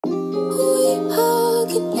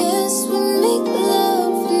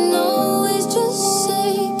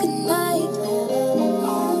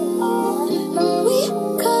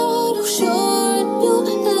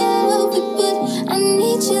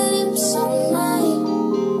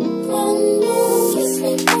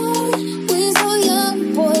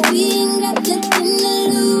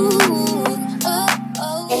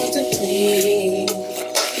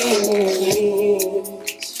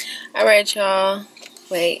Alright, y'all.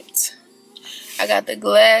 Wait. I got the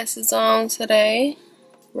glasses on today.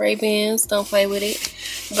 Ray-Bans, don't play with it.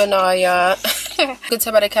 But no, y'all. You can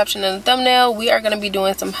tell by the caption in the thumbnail, we are going to be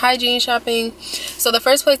doing some hygiene shopping. So the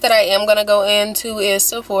first place that I am going to go into is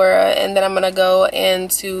Sephora, and then I'm going to go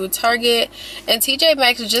into Target and TJ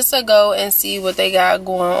Maxx just to go and see what they got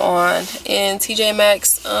going on in TJ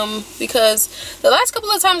Maxx, because the last couple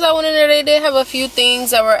of times I went in there, they did have a few things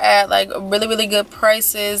that were at like really good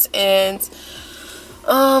prices, and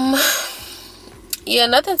yeah,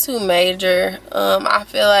 nothing too major. I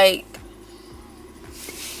feel like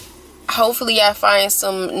hopefully I find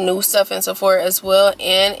some new stuff in Sephora as well,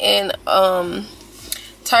 and in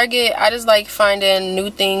Target I just like finding new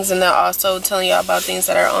things, and then also telling y'all about things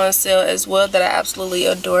that are on sale as well that I absolutely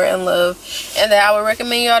adore and love, and that I would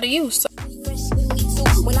recommend y'all to use.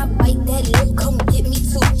 When I bite that lip, come get me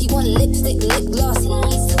too. He want lipstick, lip gloss.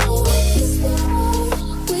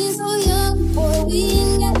 We're so young, boy, we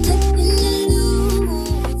ain't got nothing to lose.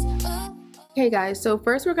 Hey guys, so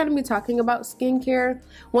first we're going to be talking about skincare.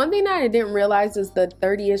 One thing that I didn't realize is the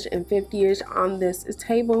 30ish and 50ish on this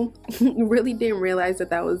table. Really didn't realize that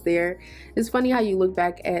that was there. It's funny how you look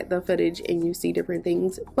back at the footage and you see different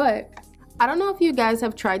things, but I don't know if you guys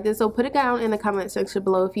have tried this, so put it down in the comment section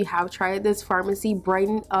below if you have tried this Pharmacy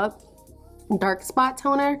Brighten Up Dark Spot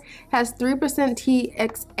Toner. Has 3%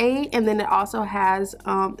 TXA, and then it also has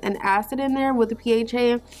an acid in there with the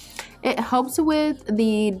PHA. It helps with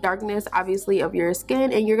the darkness, obviously, of your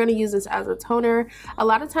skin, and you're going to use this as a toner. A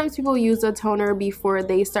lot of times people use a toner before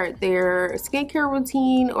they start their skincare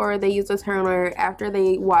routine, or they use a toner after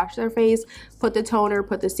they wash their face, put the toner,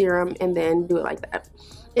 put the serum, and then do it like that.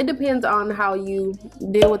 It depends on how you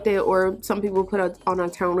deal with it, or some people put on a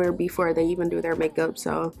toner before they even do their makeup.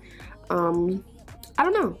 So I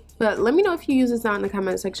don't know, but let me know if you use this down in the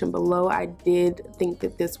comment section below. I did think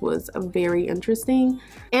that this was very interesting,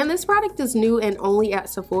 and this product is new and only at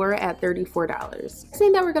Sephora at $34. The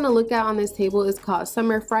thing that we're going to look at on this table is called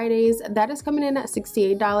Summer Fridays. That is coming in at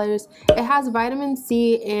 $68. It has vitamin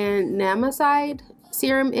C and niacinamide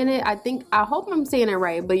serum in it. I hope I'm saying it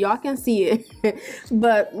right, but y'all can see it.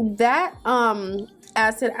 But that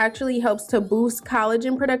acid actually helps to boost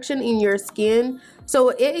collagen production in your skin. So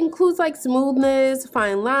it includes like smoothness,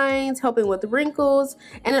 fine lines, helping with wrinkles,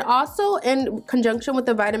 and it also, in conjunction with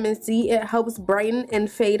the vitamin C, it helps brighten and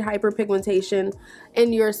fade hyperpigmentation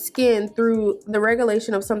in your skin through the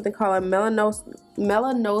regulation of something called a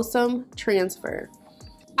melanosome transfer.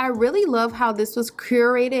 I really love how this was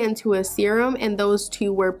curated into a serum, and those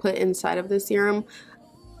two were put inside of the serum.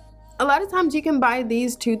 A lot of times you can buy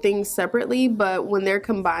these two things separately, but when they're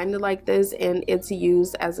combined like this and it's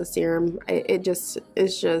used as a serum, it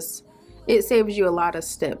saves you a lot of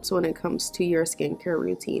steps when it comes to your skincare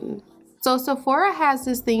routine. So Sephora has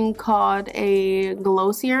this thing called a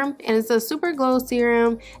glow serum, and it's a super glow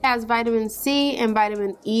serum. It has vitamin C and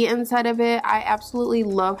vitamin E inside of it. I absolutely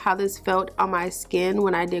love how this felt on my skin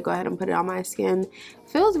when I did go ahead and put it on my skin.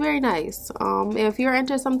 Feels very nice. If you're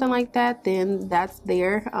into something like that, then that's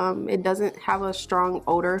there. It doesn't have a strong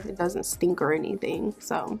odor. It doesn't stink or anything.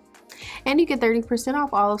 So, and you get 30%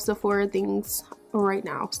 off all of Sephora things right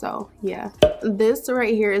now. So yeah, this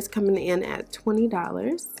right here is coming in at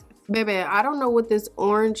 $20. Baby, I don't know what this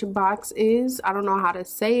orange box is. I don't know how to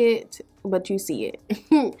say it, but you see it.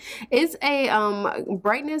 It's a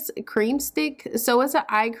brightness cream stick. So it's an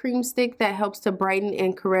eye cream stick that helps to brighten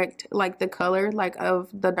and correct like the color like of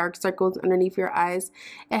the dark circles underneath your eyes.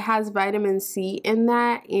 It has vitamin C in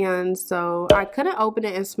that, and so I couldn't open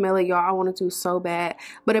it and smell it, y'all. I wanted to so bad,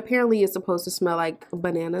 but apparently it's supposed to smell like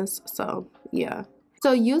bananas. So yeah.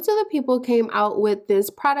 So You To The People came out with this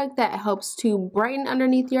product that helps to brighten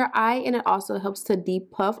underneath your eye, and it also helps to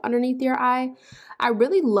depuff underneath your eye. I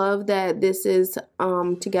really love that this is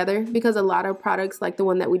together, because a lot of products like the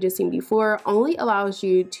one that we just seen before only allows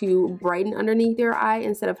you to brighten underneath your eye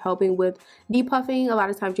instead of helping with depuffing. A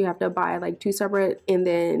lot of times you have to buy like two separate and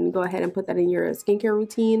then go ahead and put that in your skincare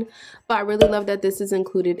routine. But I really love that this is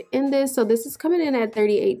included in this. So this is coming in at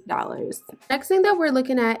 $38. Next thing that we're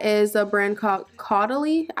looking at is a brand called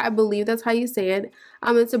Caudalie. I believe that's how you say it.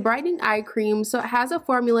 It's a brightening eye cream, so it has a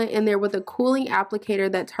formula in there with a cooling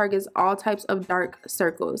applicator that targets all types of dark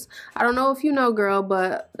circles. I don't know if you know, girl,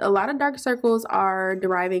 but a lot of dark circles are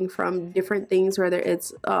deriving from different things, whether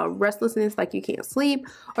it's restlessness, like you can't sleep,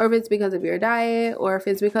 or if it's because of your diet, or if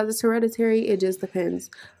it's because it's hereditary. It just depends,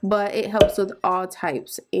 but it helps with all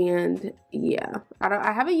types. And yeah,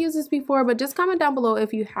 I haven't used this before, but just comment down below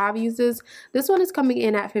if you have used this. This one is coming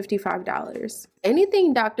in at $55.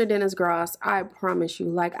 Anything Dr. Dennis Gross, I promise you,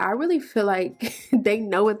 like, I really feel like they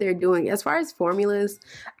know what they're doing. As far as formulas,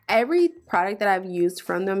 every product that I've used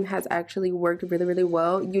from them has actually worked really, really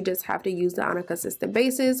well. You just have to use it on a consistent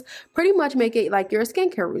basis. Pretty much make it like your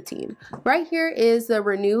skincare routine. Right here is the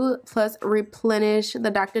Renew Plus Replenish, the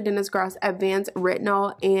Dr. Dennis Gross Advanced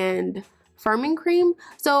Retinol and Firming Cream.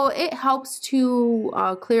 So it helps to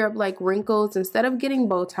clear up like wrinkles. Instead of getting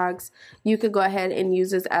Botox, you could go ahead and use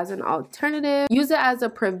this as an alternative. Use it as a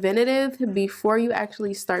preventative before you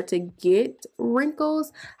actually start to get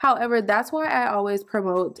wrinkles. However, that's why I always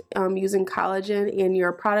promote using collagen in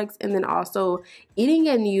your products, and then also eating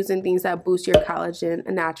and using things that boost your collagen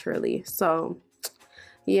naturally. So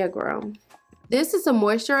yeah, girl. This is a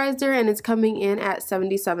moisturizer and it's coming in at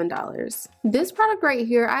 $77. This product right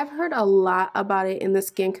here, I've heard a lot about it in the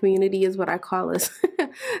skin community, is what I call it.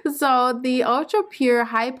 So the Ultra Pure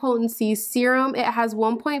High Potency Serum, it has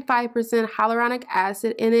 1.5% hyaluronic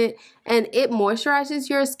acid in it, and it moisturizes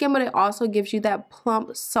your skin, but it also gives you that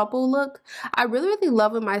plump, supple look. I really, really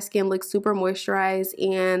love when my skin looks super moisturized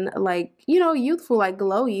and like, you know, youthful, like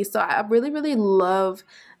glowy. So I really, really love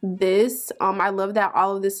this. I love that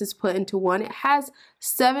all of this is put into one. It has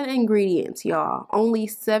 7 ingredients, y'all. Only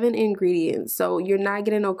 7 ingredients. So you're not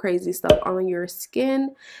getting no crazy stuff on your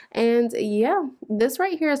skin. And yeah, this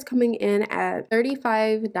right here is coming in at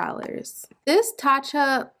 $35. This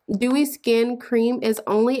Tatcha Dewy Skin Cream is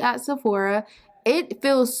only at Sephora. It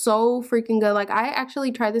feels so freaking good. Like, I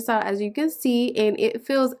actually tried this out, as you can see, and it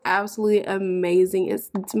feels absolutely amazing. It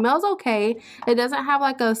smells okay. It doesn't have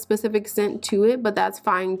like a specific scent to it, but that's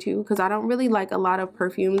fine too, because I don't really like a lot of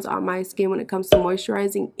perfumes on my skin when it comes to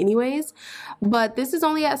moisturizing anyways. But this is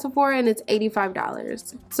only at Sephora and it's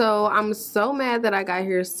 $85. So I'm so mad that I got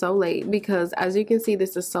here so late, because as you can see,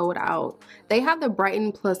 this is sold out. They have the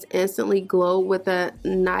Brighten Plus Instantly Glow with the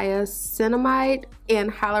niacinamide and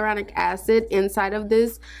hyaluronic acid inside of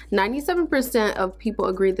this. 97% of people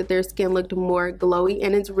agreed that their skin looked more glowy,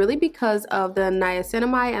 and it's really because of the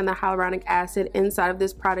niacinamide and the hyaluronic acid inside of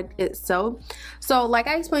this product itself. So like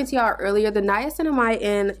I explained to y'all earlier, the niacinamide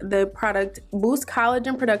in the product boosts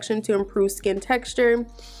collagen production to improve skin texture.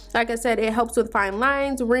 Like I said, it helps with fine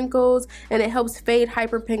lines, wrinkles, and it helps fade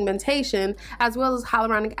hyperpigmentation, as well as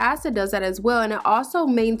hyaluronic acid does that as well. And it also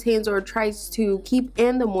maintains or tries to keep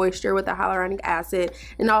in the moisture with the hyaluronic acid,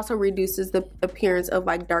 and also reduces the appearance of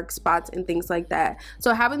like dark spots and things like that.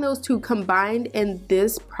 So having those two combined in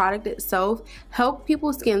this product itself help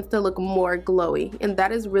people's skins to look more glowy, and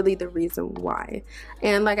that is really the reason why.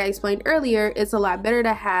 And like I explained earlier, it's a lot better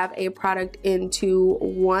to have a product into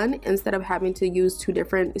one instead of having to use 2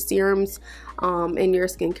 different serums in your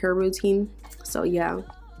skincare routine. So yeah,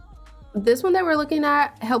 this one that we're looking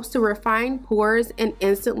at helps to refine pores and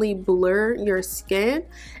instantly blur your skin,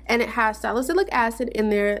 and it has salicylic acid in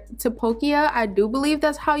there, tapokia, I do believe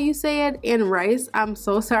that's how you say it, and rice. I'm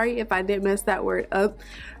so sorry if I did mess that word up.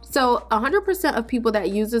 So 100% of people that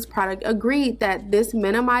use this product agreed that this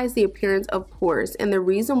minimized the appearance of pores, and the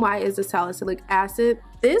reason why is the salicylic acid.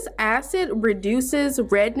 This acid reduces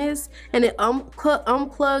redness, and it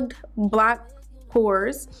unplugged blocked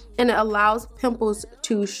pores, and it allows pimples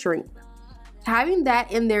to shrink. Having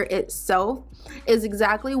that in there itself is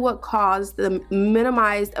exactly what caused the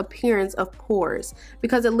minimized appearance of pores,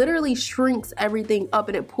 because it literally shrinks everything up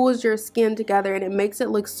and it pulls your skin together, and it makes it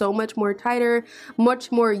look so much more tighter,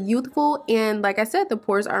 much more youthful, and like I said, the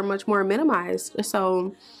pores are much more minimized.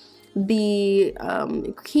 So the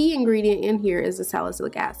key ingredient in here is the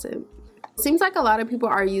salicylic acid. Seems like a lot of people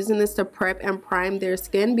are using this to prep and prime their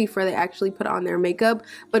skin before they actually put on their makeup,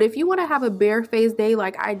 but if you want to have a bare face day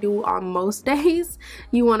like I do on most days,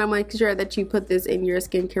 you want to make sure that you put this in your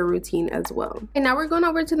skincare routine as well. And now we're going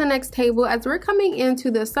over to the next table. As we're coming into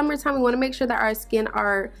the summertime, we want to make sure that our skin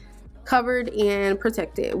are covered and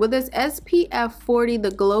protected with this SPF 40, the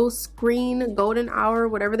glow screen golden hour,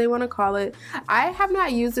 whatever they want to call it. I have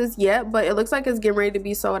not used this yet, but it looks like it's getting ready to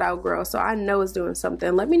be sold out, girl, so I know it's doing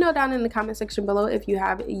something. Let me know down in the comment section below if you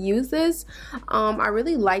have used this. I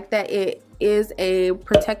really like that it is a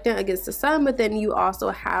protectant against the sun, but then you also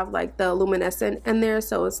have like the luminescent in there,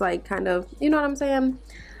 so it's like kind of, you know what I'm saying,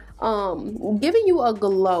 giving you a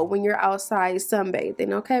glow when you're outside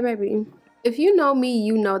sunbathing. Okay, baby. If you know me,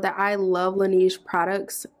 you know that I love LANEIGE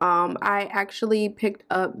products. I actually picked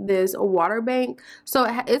up this water bank. So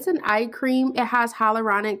it's an eye cream. It has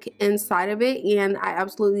hyaluronic inside of it, and I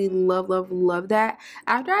absolutely love that.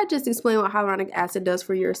 After I just explain what hyaluronic acid does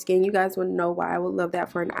for your skin, you guys would know why I would love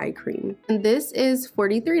that for an eye cream. And this is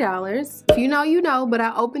 $43. If you know, you know, but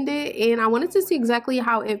I opened it and I wanted to see exactly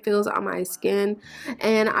how it feels on my skin.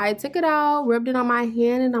 And I took it out, rubbed it on my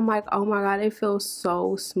hand, and I'm like, oh my god, it feels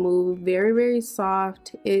so smooth, very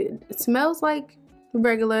soft. It smells like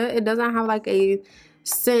regular. It doesn't have like a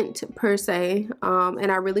scent per se,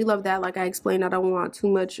 and I really love that. Like I explained, I don't want too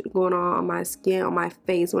much going on my skin, on my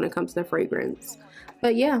face when it comes to fragrance.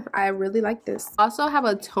 But yeah, I really like this. Also have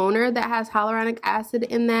a toner that has hyaluronic acid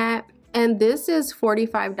in that, and this is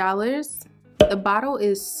 $45. The bottle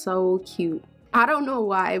is so cute. I don't know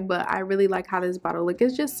why, but I really like how this bottle looks.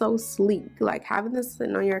 It's just so sleek, like having this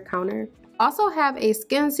sitting on your counter. Also have a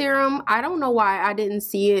skin serum. I don't know why I didn't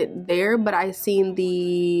see it there, but I seen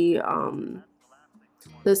the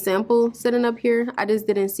sample sitting up here. I just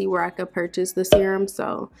didn't see where I could purchase the serum,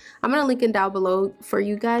 so I'm gonna link it down below for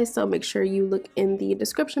you guys, so make sure you look in the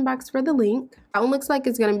description box for the link. That one looks like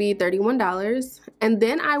it's gonna be $31. And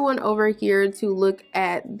then I went over here to look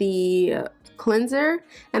at the cleanser,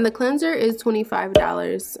 and the cleanser is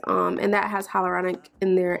 $25, and that has hyaluronic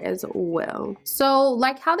in there as well. So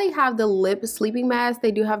like how they have the lip sleeping mask,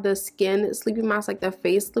 they do have the skin sleeping mask, like the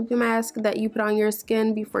face sleeping mask that you put on your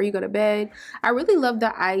skin before you go to bed. I really love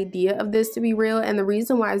the idea of this, to be real, and the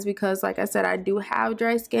reason why is because, like I said, I do have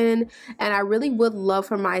dry skin, and I really would love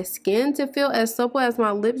for my skin to feel as supple as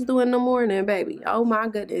my lips do in the morning, baby. Oh my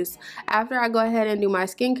goodness. After I go ahead and do my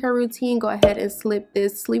skincare routine, go ahead and slip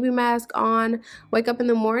this sleeping mask on, wake up in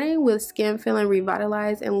the morning with skin feeling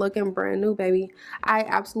revitalized and looking brand new, baby. I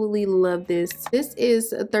absolutely love this. This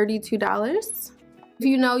is $32. If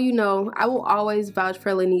you know, you know. I will always vouch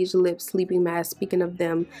for LANEIGE lip sleeping mask. Speaking of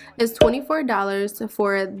them, it's $24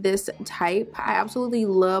 for this type. I absolutely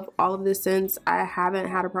love all of the scents. I haven't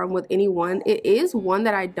had a problem with any one. It is one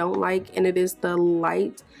that I don't like, and it is the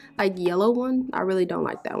light, like yellow one. I really don't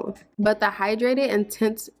like that one. But the hydrated and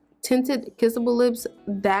tinted kissable lips,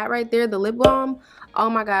 that right there, the lip balm,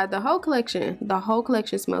 oh my god, the whole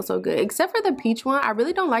collection smells so good, except for the peach one. I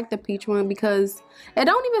really don't like the peach one because it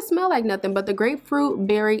don't even smell like nothing, but the grapefruit,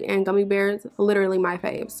 berry, and gummy bears, literally my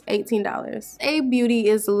faves. $18. Shea Beauty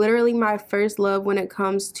is literally my first love when it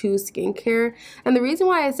comes to skincare, and the reason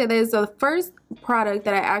why I say that is the first product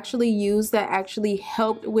that I actually used that actually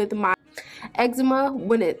helped with my eczema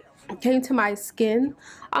when it came to my skin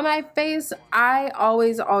on my face. I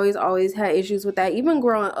always had issues with that. Even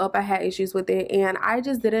growing up, I had issues with it, and I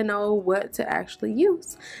just didn't know what to actually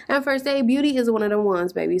use. And for Shea Beauty is one of the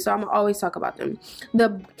ones, baby, so I'm always talk about them.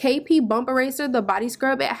 The KP Bump Eraser, the body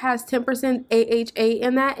scrub, it has 10% AHA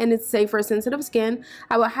in that, and it's safe for sensitive skin.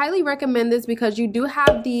 I would highly recommend this because you do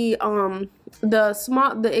have the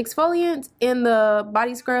exfoliant in the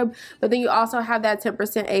body scrub, but then you also have that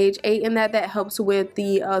 10% AHA in that helps with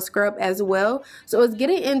the scrub as well. So it's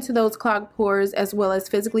getting into those clogged pores as well as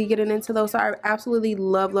physically getting into those. So I absolutely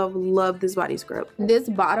love this body scrub. This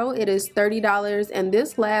bottle, it is $30, and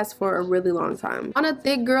this lasts for a really long time. On a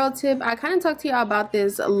thick girl tip, I kind of talked to y'all about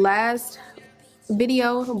this last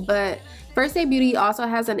video, but First Aid Beauty also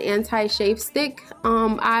has an anti-shave stick.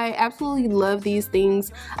 I absolutely love these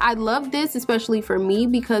things. I love this especially for me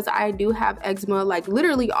because I do have eczema, like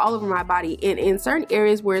literally all over my body, and in certain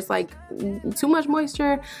areas where it's like too much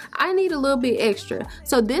moisture, I need a little bit extra.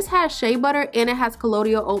 So this has shea butter and it has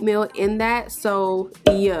colloidal oatmeal in that, so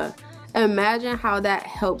yeah, imagine how that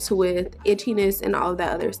helps with itchiness and all of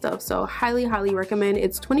that other stuff. So highly recommend.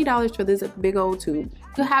 It's $20 for this big old tube.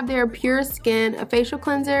 You have their Pure Skin facial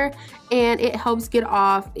cleanser, and it helps get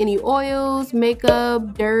off any oils,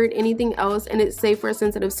 makeup, dirt, anything else, and it's safe for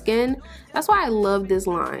sensitive skin. That's why I love this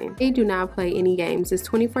line. They do not play any games. It's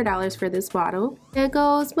 $24 for this bottle. There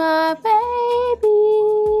goes my baby.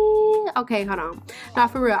 Okay, hold on. Now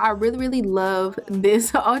for real, I really love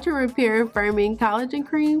this Ultra Repair Firming Collagen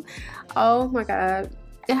Cream. Oh my god,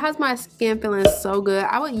 it has my skin feeling so good.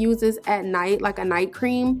 I would use this at night, like a night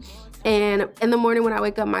cream, and in the morning when I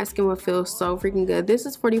wake up, my skin will feel so freaking good. This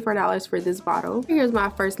is $44 for this bottle. Here's my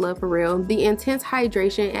first love for real, the Intense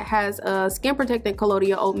Hydration. It has a skin protectant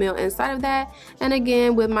colloidal oatmeal inside of that, and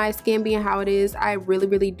again, with my skin being how it is, I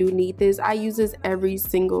really do need this. I use this every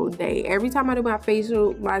single day. Every time I do my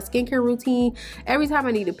facial, my skincare routine, every time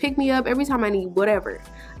I need to pick me up, every time I need whatever,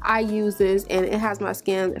 I use this, and it has my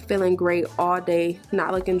skin feeling great all day,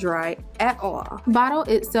 not looking dry at all. Bottle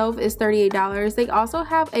itself is $38. They also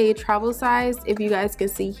have a travel size, if you guys can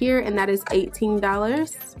see here, and that is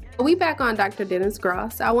 $18. We back on Dr. Dennis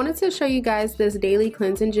Gross. I wanted to show you guys this daily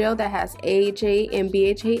cleansing gel that has AHA and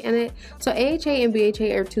BHA in it. So AHA and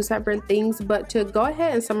BHA are two separate things, but to go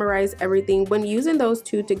ahead and summarize everything, when using those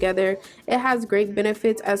two together, it has great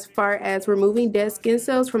benefits as far as removing dead skin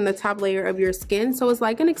cells from the top layer of your skin. So it's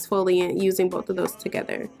like an exfoliant using both of those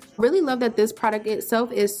together. Really love that this product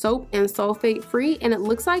itself is soap and sulfate free, and it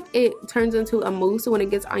looks like it turns into a mousse when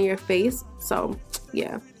it gets on your face. So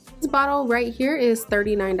yeah. This bottle right here is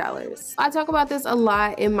 $39. I talk about this a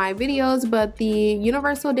lot in my videos, but the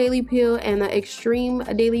Universal Daily Peel and the Extreme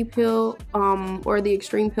Daily Peel, or the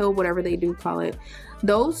Extreme Peel, whatever they do call it,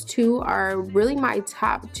 those two are really my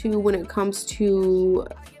top two when it comes to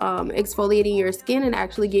exfoliating your skin and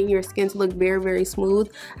actually getting your skin to look very, very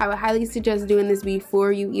smooth. I would highly suggest doing this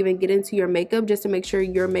before you even get into your makeup, just to make sure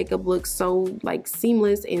your makeup looks so like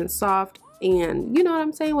seamless and soft, and you know what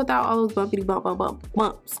I'm saying, without all those bumpity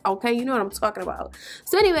bumps. Okay, you know what I'm talking about.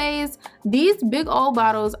 So anyways, these big old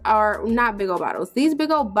bottles are not big old bottles. These big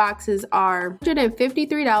old boxes are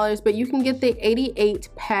 $153, but you can get the 88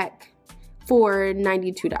 pack for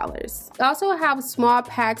 $92. I also have small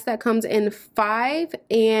packs that comes in 5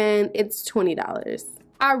 and it's $20.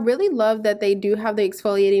 I really love that they do have the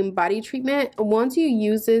exfoliating body treatment. Once you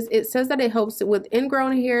use this, it says that it helps with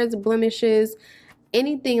ingrown hairs, blemishes,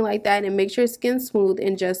 anything like that, and makes your skin smooth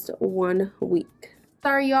in just 1 week.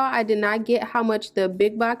 Sorry y'all, I did not get how much the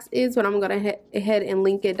big box is, but I'm gonna head and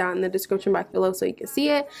link it down in the description box below so you can see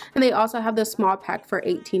it. And they also have the small pack for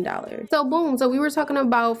 $18. So boom, so we were talking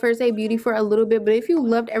about First Aid Beauty for a little bit, but if you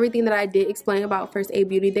loved everything that I did explain about First Aid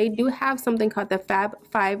Beauty, they do have something called the Fab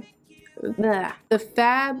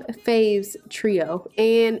Faves Trio,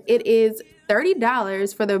 and it is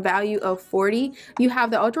 $30 for the value of $40. You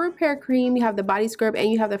have the Ultra Repair Cream, you have the body scrub,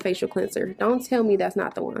 and you have the facial cleanser. Don't tell me that's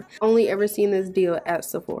not the one. Only ever seen this deal at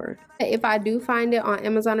Sephora. If I do find it on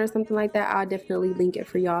Amazon or something like that, I'll definitely link it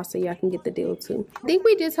for y'all so y'all can get the deal too. I think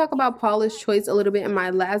we did talk about Paula's Choice a little bit in my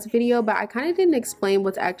last video, but I kind of didn't explain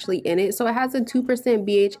what's actually in it. So it has a 2%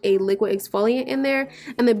 BHA liquid exfoliant in there,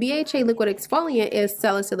 and the BHA liquid exfoliant is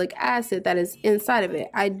salicylic acid that is inside of it.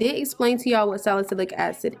 I did explain to y'all what salicylic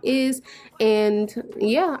acid is, and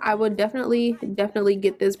yeah, I would definitely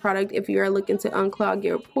get this product if you are looking to unclog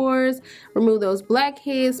your pores, remove those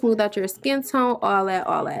blackheads, smooth out your skin tone, all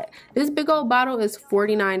that. This big old bottle is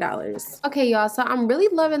 $49. Okay y'all, so I'm really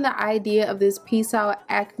loving the idea of this Peace Out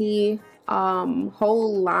Acne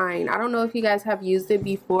whole line. I don't know if you guys have used it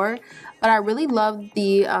before, but I really love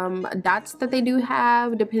the dots that they do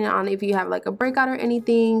have, depending on if you have like a breakout or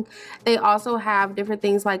anything. They also have different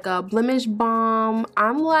things like a blemish balm.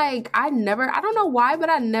 I'm like, I don't know why, but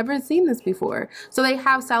I've never seen this before. So they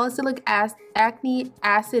have salicylic acne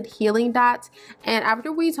acid healing dots, and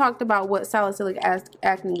after we talked about what salicylic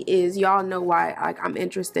acne is, y'all know why I'm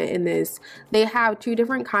interested in this. They have 2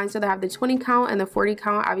 different kinds, so they have the 20 count and the 40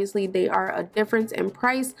 count. Obviously they are a difference in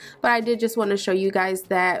price, but I did just want to show you guys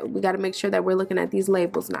that we got to make sure that we're looking at these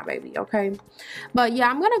labels now, baby. Okay, but yeah,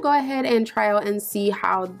 I'm gonna go ahead and try out and see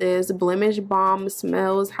how this blemish balm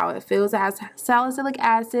smells, how it feels. It has salicylic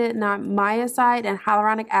acid, niacinamide, and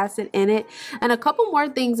hyaluronic acid in it, and a couple more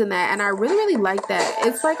things in that, and I really like that.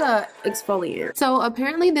 It's like a exfoliant. So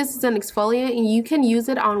apparently this is an exfoliant, and you can use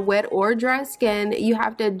it on wet or dry skin. You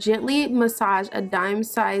have to gently massage a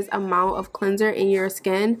dime-sized amount of cleanser in your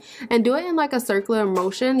skin and do it in like a circular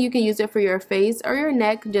motion. You can use it for your face or your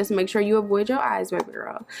neck. Just make sure you avoid your eyes, baby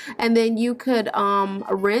girl. And then you could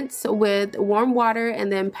rinse with warm water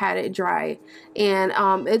and then pat it dry. And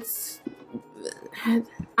it's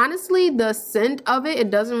honestly, the scent of it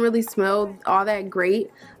doesn't really smell all that great,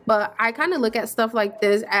 but I kind of look at stuff like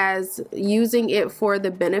this as using it for the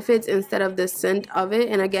benefits instead of the scent of it.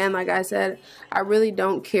 And again, like I said, I really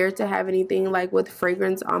don't care to have anything like with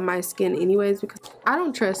fragrance on my skin anyways, because I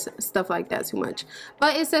don't trust stuff like that too much.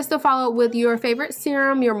 But it says to follow with your favorite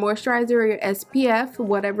serum, your moisturizer, or your SPF,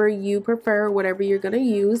 whatever you prefer, whatever you're gonna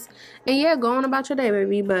use. And yeah, go on about your day,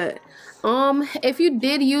 baby. But if you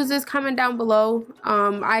did use this, comment down below.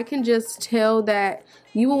 I can just tell that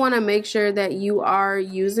you will want to make sure that you are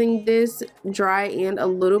using this dry and a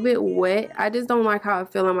little bit wet. I just don't like how I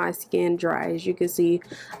feel on my skin dry. As you can see,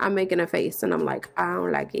 I'm making a face and I'm like, I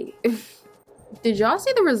don't like it. Did y'all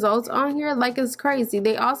see the results on here? Like, it's crazy.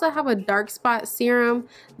 They also have a dark spot serum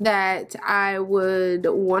that I would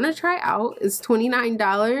want to try out. It's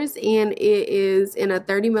 $29 and it is in a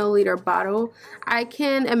 30 milliliter bottle. I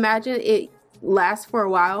can imagine it lasts for a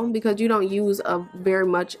while because you don't use a very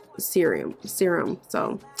much serum.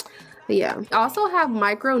 So yeah. I also have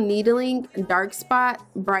micro needling dark spot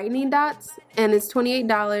brightening dots, and it's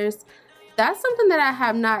 $28. That's something that I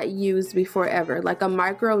have not used before ever, like a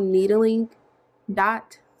micro needling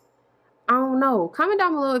dot. I don't know. Comment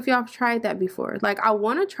down below if y'all have tried that before. Like, I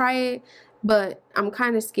want to try it, but I'm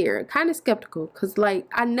kind of scared, kind of skeptical, because like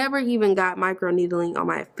I never even got micro needling on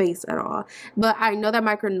my face at all. But I know that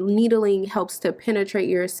micro needling helps to penetrate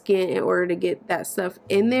your skin in order to get that stuff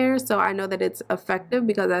in there. So I know that it's effective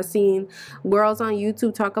because I've seen girls on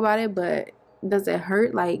YouTube talk about it. But does it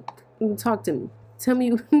hurt? Like, talk to me. Tell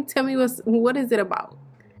me what is it about?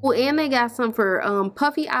 Well, and they got some for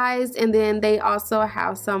puffy eyes, and then they also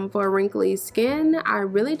have some for wrinkly skin. I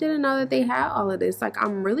really didn't know that they had all of this. Like,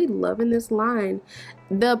 I'm really loving this line.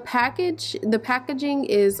 The packaging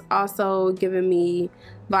is also giving me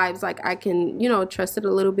vibes like I can, you know, trust it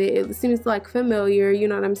a little bit. It seems like familiar, you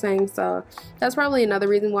know what I'm saying? So that's probably another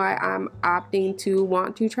reason why I'm opting to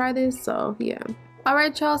want to try this. So yeah.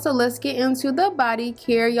 Alright y'all, so let's get into the body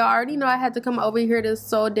care. Y'all already know I had to come over here to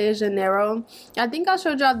Sol de Janeiro. I think I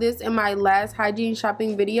showed y'all this in my last hygiene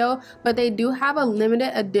shopping video, but they do have a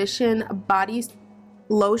limited edition body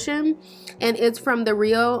lotion, and it's from the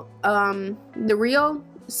Real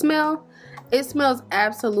smell. It smells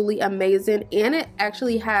absolutely amazing, and it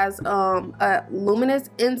actually has a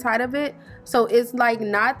luminous inside of it. So it's like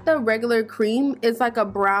not the regular cream, it's like a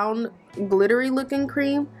brown glittery looking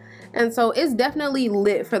cream. And so it's definitely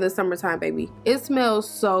lit for the summertime, baby. It smells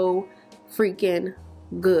so freaking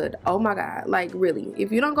good. Oh my god, like really, if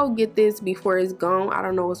you don't go get this before it's gone, I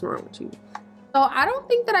don't know what's wrong with you. So I don't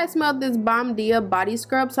think that I smelled this Balm Dia body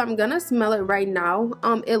scrub, so I'm gonna smell it right now.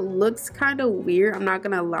 It looks kind of weird, I'm not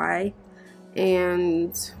gonna lie,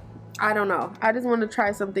 and I don't know, I just want to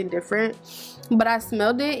try something different. But I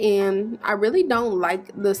smelled it and I really don't like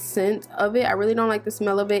the scent of it. I really don't like the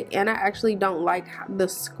smell of it, and I actually don't like the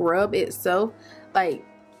scrub itself. Like,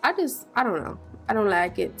 I don't know, I don't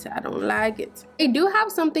like it. I don't like it. They do have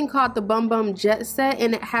something called the Bum Bum Jet Set,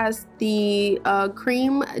 and it has the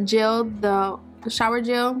cream gel, the shower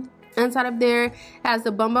gel inside of there. It has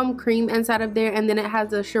the Bum Bum cream inside of there, and then it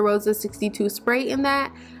has the Cheirosa 62 spray in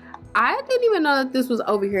that. I didn't even know that this was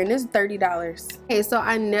over here, and it's $30. Okay, so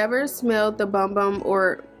I never smelled the Bum Bum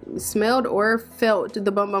or felt the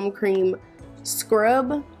Bum Bum cream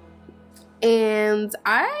scrub, and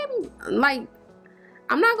I'm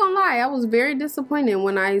not gonna lie, I was very disappointed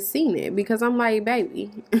when I seen it, because I'm like, baby,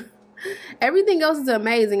 everything else is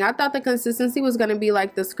amazing. I thought the consistency was going to be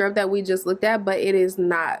like the scrub that we just looked at, but it is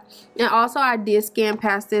not. And also, I did scan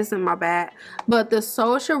past this in my bag, but the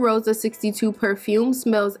Sol Cheirosa 62 perfume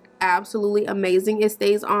smells absolutely amazing. It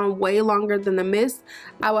stays on way longer than the mist.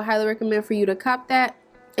 I would highly recommend for you to cop that.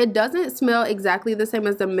 It doesn't smell exactly the same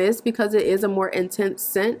as the mist because it is a more intense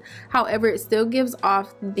scent. However, it still gives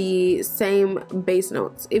off the same base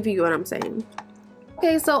notes, if you get what I'm saying.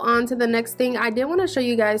 Okay, so on to the next thing. I did want to show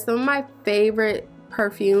you guys some of my favorite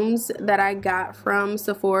perfumes that I got from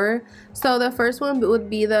Sephora. So the first one would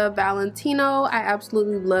be the Valentino. I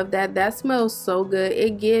absolutely love that. That smells so good.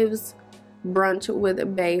 It gives brunch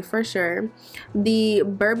with bae for sure. The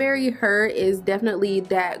Burberry Her is definitely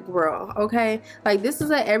that girl, okay? Like, this is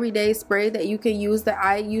an everyday spray that you can use, that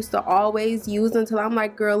I used to always use until I'm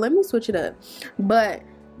like, girl, let me switch it up. But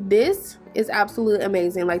this is absolutely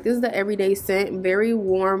amazing. Like, this is the everyday scent, very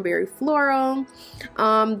warm, very floral.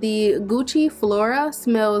 The Gucci Flora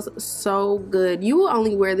smells so good. You will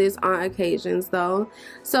only wear this on occasions though.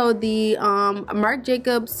 So the Marc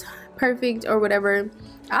Jacobs Perfect or whatever,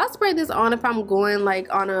 I'll spray this on if I'm going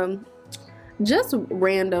like on a just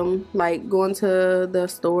random, like going to the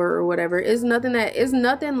store or whatever. It's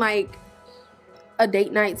nothing like a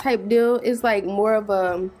date night type deal. It's like more of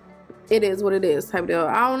a it is what it is type deal.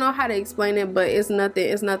 I don't know how to explain it, but it's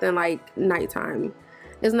nothing like nighttime.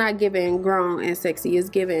 It's not giving grown and sexy. It's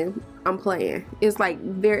giving I'm playing. It's like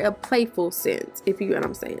very a playful scent, if you get what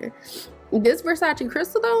I'm saying. This Versace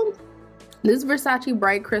crystal though, this Versace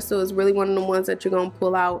bright crystal is really one of the ones that you're gonna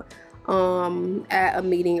pull out at a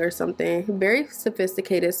meeting or something. Very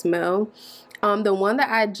sophisticated smell. The one that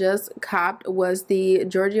I just copped was the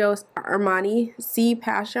Giorgio Armani Sea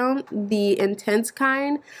Passion, the intense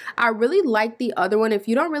kind. I really like the other one. If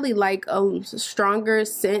you don't really like a stronger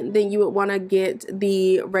scent, then you would want to get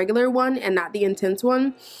the regular one and not the intense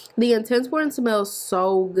one. The intense one smells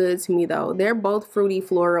so good to me though. They're both fruity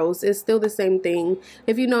florals. It's still the same thing.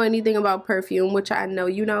 If you know anything about perfume, which I know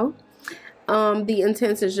you know, the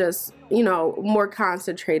intense is just, you know, more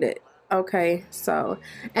concentrated. Okay, so,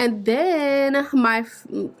 and then I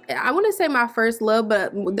want to say my first love,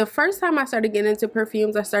 but the first time I started getting into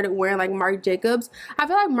perfumes, I started wearing like Marc Jacobs. I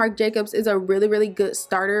feel like Marc Jacobs is a really, really good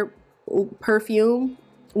starter perfume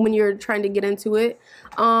when you're trying to get into it.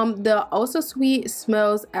 The Also Sweet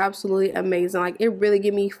smells absolutely amazing. Like, it really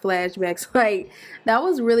gave me flashbacks. Like, that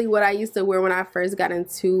was really what I used to wear when I first got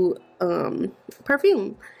into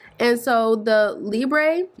perfume. And so the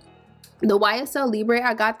Libre, the YSL Libre,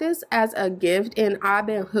 I got this as a gift and I've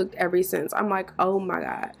been hooked ever since. I'm like, oh my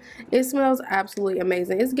god, it smells absolutely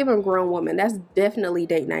amazing. It's giving grown woman. That's definitely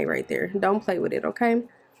date night right there. Don't play with it, okay?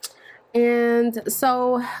 And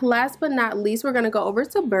so last but not least, we're gonna go over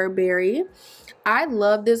to Burberry. I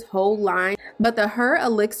love this whole line, but the Her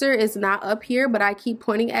Elixir is not up here, but I keep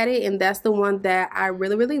pointing at it, and that's the one that I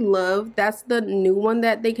really love. That's the new one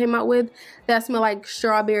that they came out with that smell like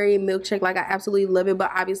strawberry milkshake. Like, I absolutely love it, but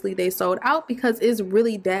obviously they sold out because it's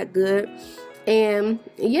really that good. And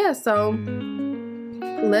yeah, so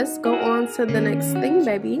let's go on to the next thing,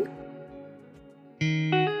 baby.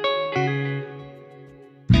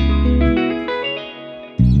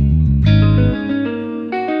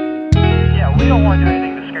 We don't want to do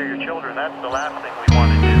anything to scare your children. That's the last thing we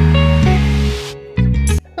want to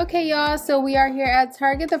do. Okay, y'all, so we are here at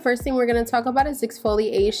Target. The first thing we're going to talk about is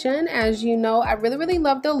exfoliation. As you know, I really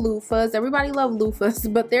love the loofahs. Everybody loves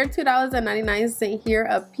loofahs, but they're $2.99 here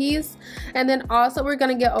a piece. And then also we're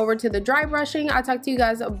going to get over to the dry brushing. I talked to you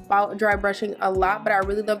guys about dry brushing a lot, but I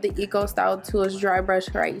really love the EcoTools dry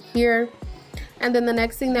brush right here. And then the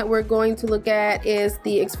next thing that we're going to look at is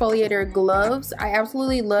the exfoliator gloves. I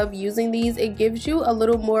absolutely love using these. It gives you a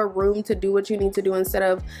little more room to do what you need to do instead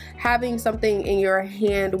of having something in your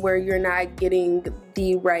hand where you're not getting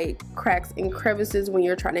the right cracks and crevices when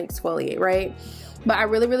you're trying to exfoliate, right? But I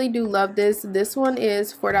really do love this. This one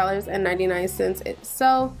is $4.99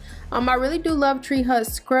 itself. I really do love Tree Hut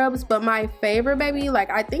scrubs, but my favorite, baby, like,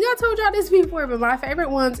 I think I told y'all this before, but my favorite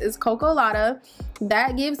ones is Coco Lotta.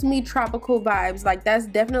 That gives me tropical vibes. Like, that's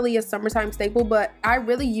definitely a summertime staple, but I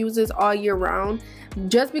really use this all year round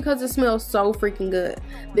just because it smells so freaking good.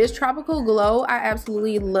 This Tropical Glow, I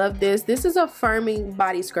absolutely love this. This is a firming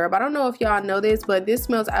body scrub. I don't know if y'all know this, but this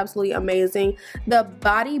smells absolutely amazing. The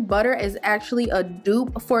body butter is actually a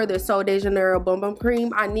dupe for the Sol de Janeiro Bum Bum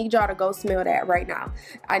Cream. I need y'all to go smell that right now.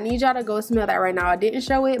 I need y'all to go smell that right now. I didn't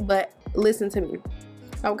show it, but listen to me,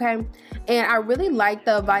 okay? And I really like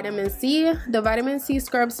the vitamin C. The vitamin C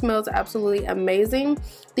scrub smells absolutely amazing.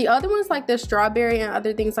 The other ones, like the strawberry and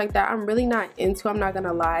other things like that, I'm really not into, I'm not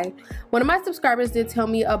gonna lie. One of my subscribers did tell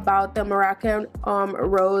me about the Moroccan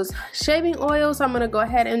Rose shaving oil, so I'm gonna go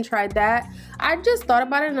ahead and try that. I just thought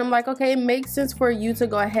about it and I'm like, okay, it makes sense for you to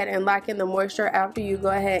go ahead and lock in the moisture after you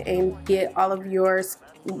go ahead and get all of your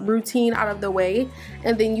routine out of the way,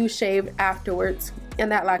 and then you shave afterwards,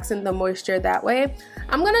 and that locks in the moisture that way.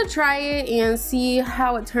 I'm gonna try it and see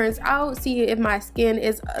how it turns out, see if my skin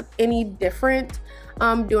is any different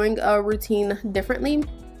doing a routine differently.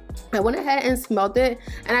 I went ahead and smelled it,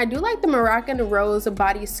 and I do like the Moroccan Rose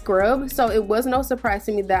body scrub, so it was no surprise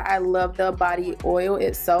to me that I love the body oil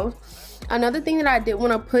itself. Another thing that I did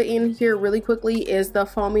want to put in here really quickly is the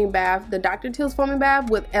foaming bath, the Dr. Teal's foaming bath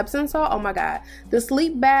with Epsom salt. Oh my god, the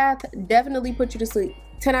sleep bath definitely put you to sleep.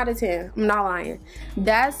 10 out of 10. I'm not lying.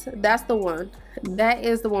 That's the one. That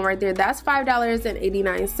is the one right there. That's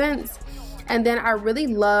 $5.89. And then I really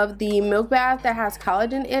love the milk bath that has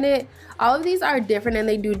collagen in it. All of these are different and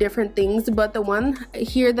they do different things, but the one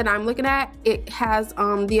here that I'm looking at, it has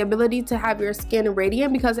the ability to have your skin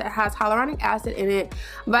radiant because it has hyaluronic acid in it,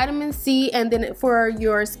 vitamin C, and then for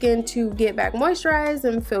your skin to get back moisturized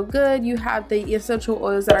and feel good, you have the essential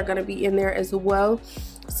oils that are going to be in there as well.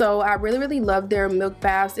 So I really love their milk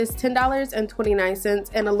baths. It's $10.29,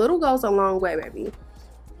 and a little goes a long way, baby.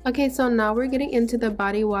 Okay, so now we're getting into the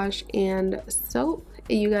body wash and soap.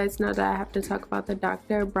 You guys know that I have to talk about the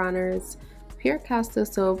Dr. Bronner's Pure-Castile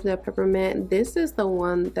soap, the Peppermint. This is the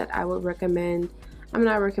one that I would recommend. I'm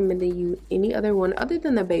not recommending you any other one other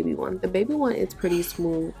than the baby one. The baby one is pretty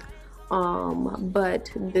smooth. But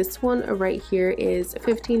this one right here is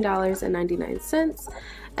 $15.99.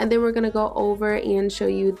 And then we're gonna go over and show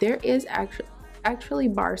you there is actually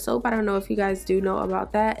bar soap. I don't know if you guys do know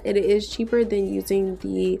about that. It is cheaper than using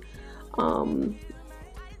the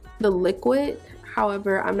liquid.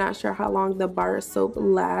 However, I'm not sure how long the bar soap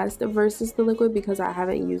lasts versus the liquid because I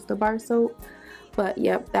haven't used the bar soap. But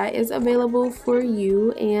yep, that is available for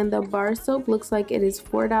you, and the bar soap looks like it is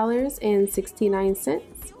 $4.69.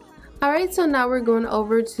 Alright, so now we're going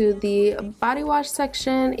over to the body wash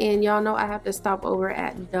section, and y'all know I have to stop over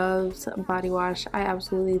at Dove's body wash. I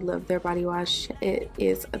absolutely love their body wash. It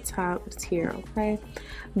is a top tier, okay?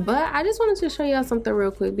 But I just wanted to show y'all something real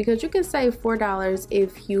quick because you can save $4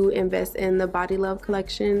 if you invest in the Body Love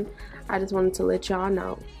collection. I just wanted to let y'all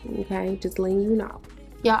know, okay? Just letting you know.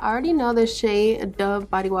 Y'all already know the Shea Dove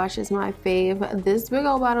body wash is my fave. This big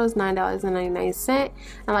old bottle is $9.99,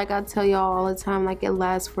 and like I tell y'all all the time, like it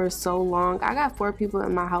lasts for so long. I got 4 people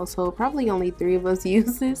in my household, probably only 3 of us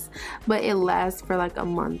use this, but it lasts for like a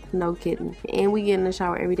month, no kidding. And we get in the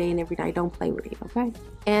shower every day and every night. Don't play with it, okay?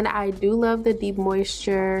 And I do love the deep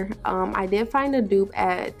moisture. I did find a dupe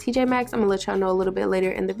at TJ Maxx. I'm gonna let y'all know a little bit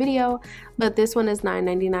later in the video, but this one is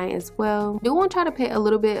 $9.99 as well. Do want to try to pay a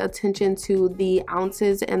little bit attention to the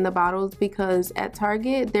ounces and the bottles, because at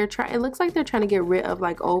Target it looks like they're trying to get rid of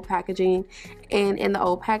like old packaging, and in the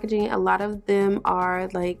old packaging a lot of them are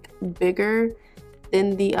like bigger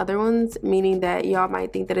than the other ones, meaning that y'all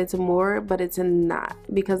might think that it's more, but it's not,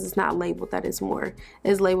 because it's not labeled that it's more.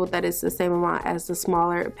 It's labeled that it's the same amount as the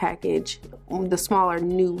smaller package, the smaller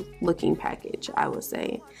new looking package, I would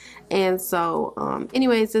say. And so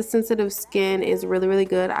anyways, this sensitive skin is really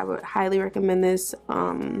good. I would highly recommend this.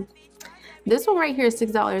 This one right here is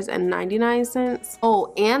 $6.99.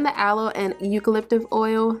 Oh, and the aloe and eucalyptus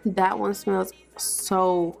oil, that one smells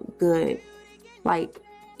so good. Like,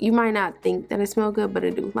 you might not think that it smells good, but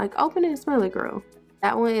it do. Like, open it and smell it, girl.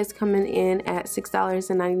 That one is coming in at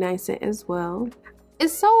 $6.99 as well.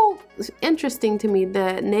 It's so interesting to me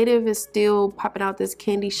that Native is still popping out this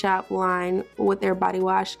candy shop line with their body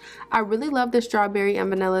wash. I really love the strawberry and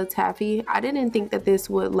vanilla taffy. I didn't think that this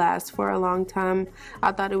would last for a long time.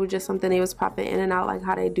 I thought it was just something they was popping in and out, like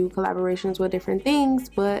how they do collaborations with different things,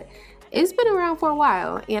 but it's been around for a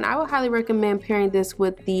while, and I would highly recommend pairing this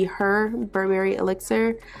with the Her Burberry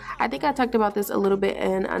Elixir. I think I talked about this a little bit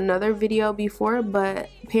in another video before, but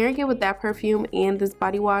pairing it with that perfume and this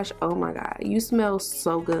body wash, oh my god, you smell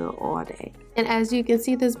so good all day. And as you can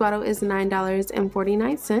see, this bottle is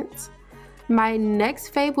 $9.49. My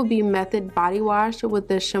next fave will be Method Body Wash with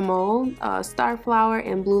the Chamomile, Starflower,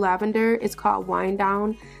 and Blue Lavender. It's called Wind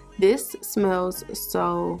Down. This smells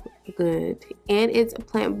so good, and it's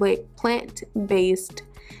plant-based,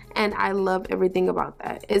 and I love everything about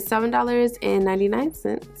that. It's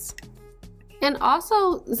 $7.99. And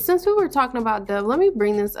also, since we were talking about Dove, let me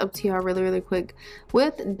bring this up to y'all really quick.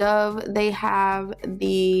 With Dove, they have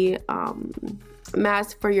the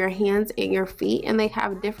mask for your hands and your feet, and they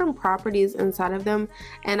have different properties inside of them,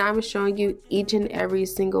 and I'm showing you each and every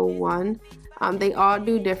single one. They all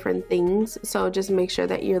do different things, so just make sure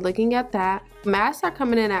that you're looking at that. Masks are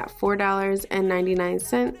coming in at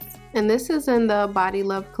 $4.99, and this is in the Body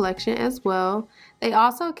Love collection as well. They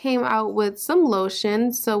also came out with some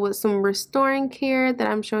lotion, so with some restoring care that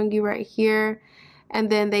I'm showing you right here. And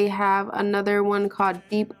then they have another one called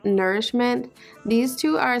Deep Nourishment. These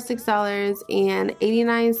two are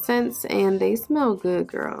 $6.89, and they smell good,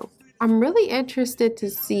 girl. I'm really interested to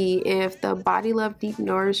see if the Body Love Deep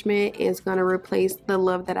Nourishment is going to replace the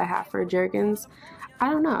love that I have for Jergens. I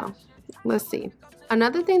don't know. Let's see.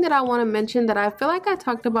 Another thing that I want to mention that I feel like I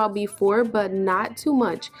talked about before, but not too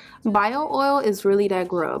much. Bio oil is really that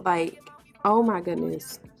girl. Like, oh my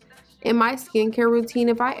goodness. In my skincare routine,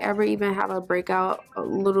 if I ever even have a breakout, a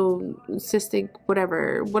little cystic,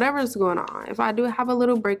 whatever's going on, if I do have a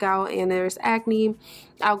little breakout and there's acne,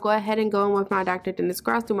 I'll go ahead and go in with my Dr. Dennis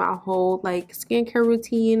Gross through my whole like skincare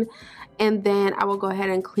routine, and then I will go ahead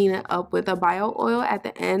and clean it up with a bio oil at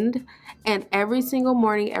the end. And every single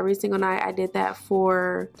morning, every single night, I did that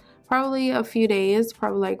for probably a few days,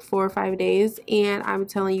 probably like 4 or 5 days, and I'm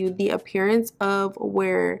telling you, the appearance of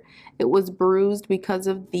where it was bruised because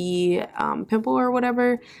of the pimple or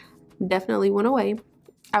whatever definitely went away.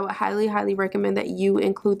 I would highly recommend that you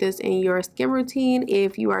include this in your skin routine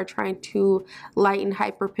if you are trying to lighten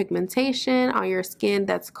hyperpigmentation on your skin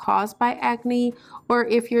that's caused by acne, or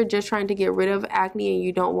if you're just trying to get rid of acne and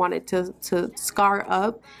you don't want it to scar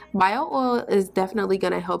up. Bio oil is definitely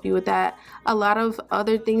going to help you with that. A lot of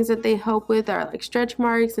other things that they help with are like stretch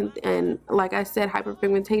marks and like I said,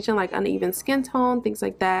 hyperpigmentation, like uneven skin tone, things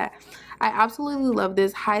like that. I absolutely love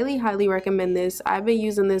this. Highly recommend this. I've been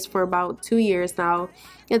using this for about 2 years now.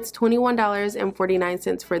 It's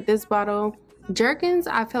 $21.49 for this bottle. Jergens,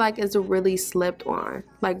 I feel like, is really slept on.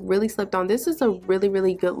 Like, really slept on. This is a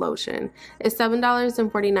really good lotion. It's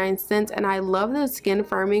 $7.49, and I love the skin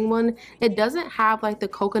firming one. It doesn't have like the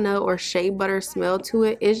coconut or shea butter smell to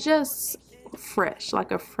it. It's just fresh,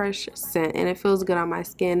 like a fresh scent, and it feels good on my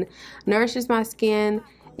skin. Nourishes my skin.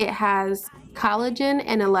 It has collagen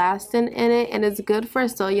and elastin in it, and it's good for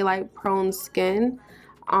cellulite prone skin.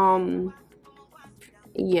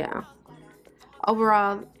 Yeah,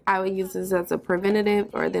 overall I would use this as a preventative,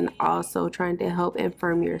 or then also trying to help and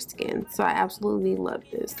firm your skin. So I absolutely love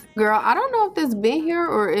this. Girl, I don't know if this been here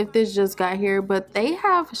or if this just got here, but they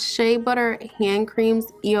have shea butter hand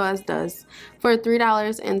creams. EOS does, for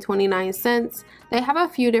 $3.29. They have a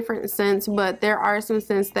few different scents, but there are some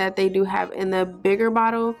scents that they do have in the bigger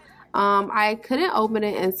bottle. I couldn't open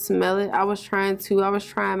it and smell it. I was trying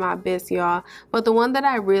my best, y'all, but the one that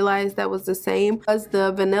I realized that was the same was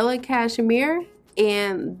the vanilla cashmere,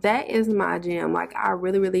 and that is my jam. Like, I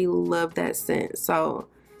really love that scent. So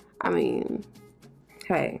I mean,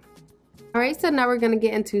 hey. Alright, so now we're going to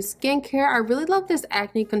get into skincare. I really love this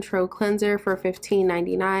acne control cleanser for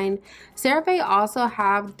 $15.99. CeraVe also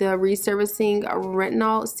have the resurfacing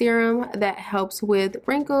retinol serum that helps with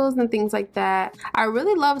wrinkles and things like that. I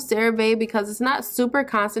really love CeraVe because it's not super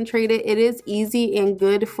concentrated. It is easy and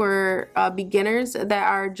good for beginners that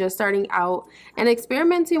are just starting out and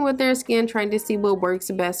experimenting with their skin, trying to see what works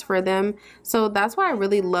best for them. So that's why I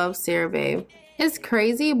really love CeraVe. It's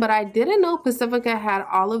crazy, but I didn't know Pacifica had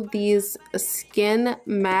all of these skin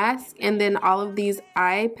masks and then all of these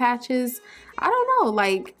eye patches. I don't know,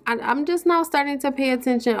 like, I'm just now starting to pay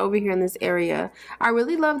attention over here in this area. I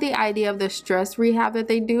really love the idea of the stress rehab that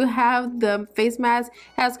they do have. The face mask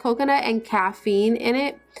has coconut and caffeine in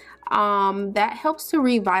it. That helps to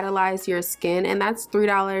revitalize your skin, and that's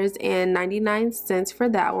 $3.99 for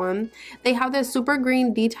that one. They have the super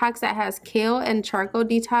green detox that has kale and charcoal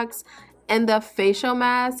detox and the facial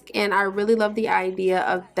mask, and I really love the idea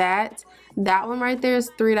of that. That one right there is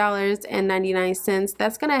 $3.99.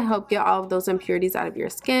 That's gonna help get all of those impurities out of your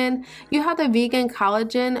skin. You have the vegan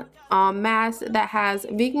collagen mask that has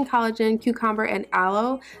vegan collagen, cucumber, and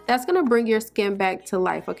aloe. That's gonna bring your skin back to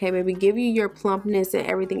life, okay, baby? Give you your plumpness and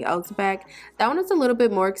everything else back. That one is a little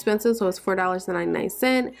bit more expensive, so it's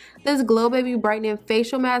 $4.99. This Glow Baby Brightening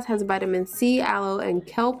Facial Mask has vitamin C, aloe, and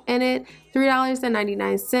kelp in it.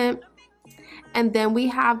 $3.99. And then we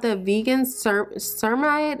have the vegan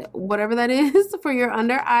ceramide, whatever that is, for your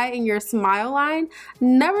under eye and your smile line.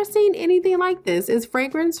 Never seen anything like this. It's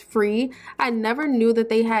fragrance free. I never knew that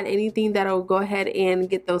they had anything that'll go ahead and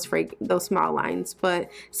get those smile lines. But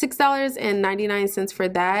 $6.99 for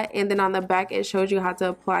that. And then on the back it shows you how to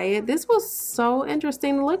apply it. This was so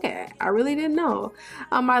interesting to look at. I really didn't know.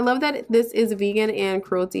 I love that this is vegan and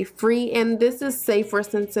cruelty free, and this is safe for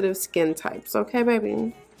sensitive skin types. Okay,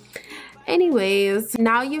 baby? Anyways,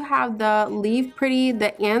 now you have the Leave Pretty,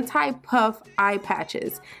 the anti-puff eye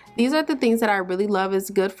patches. These are the things that I really love.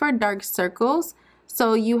 It's good for dark circles.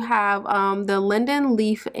 So you have the linden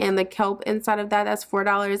leaf and the kelp inside of that. That's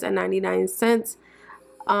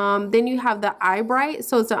 $4.99. Then you have the Eye Bright.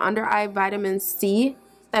 So it's an under eye vitamin C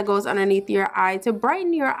that goes underneath your eye to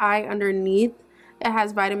brighten your eye underneath. It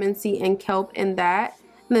has vitamin C and kelp in that.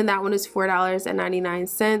 And then that one is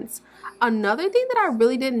 $4.99. Another thing that I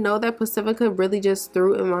really didn't know that Pacifica really just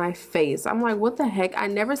threw in my face. I'm like, what the heck? I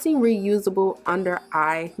never seen reusable under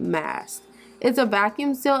eye mask. It's a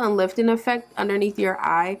vacuum seal and lifting effect underneath your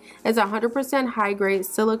eye. It's 100% high grade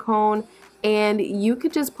silicone, and you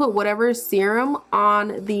could just put whatever serum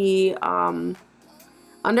on the under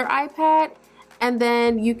eye pad, and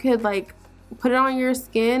then you could like put it on your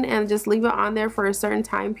skin and just leave it on there for a certain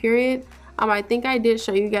time period. I think I did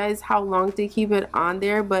show you guys how long to keep it on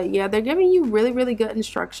there, but yeah, they're giving you really good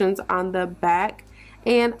instructions on the back.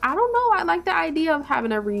 And I don't know, I like the idea of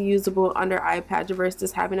having a reusable under eye patch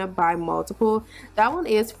versus having to buy multiple. That one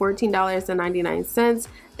is $14.99.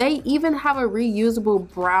 They even have a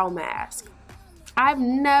reusable brow mask. I've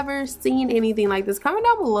never seen anything like this. Comment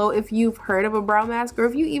down below if you've heard of a brow mask or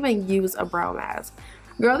if you even use a brow mask.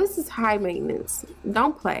 Girl, this is high maintenance.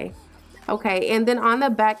 Don't play. Okay, and then on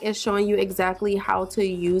the back it's showing you exactly how to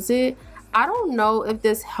use it. I don't know if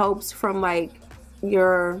this helps from like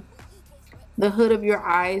the hood of your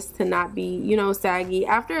eyes to not be, you know, saggy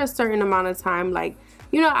after a certain amount of time. Like,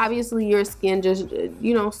 you know, obviously your skin just,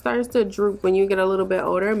 you know, starts to droop when you get a little bit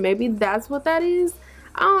older. Maybe that's what that is.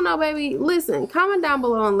 I don't know, baby. Listen, comment down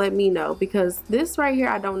below and let me know, because this right here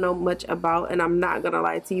I don't know much about, and I'm not gonna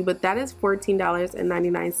lie to you, but that is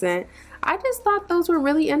 $14.99. I just thought those were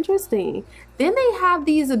really interesting. Then they have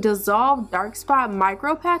these dissolved dark spot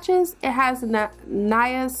micro patches. It has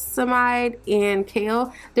niacinamide and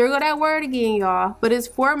kale. There go that word again, y'all. But it's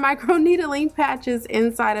 4 micro needling patches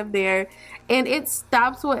inside of there, and it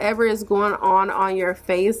stops whatever is going on your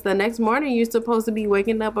face. The next morning you're supposed to be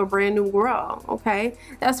waking up a brand new girl. Okay,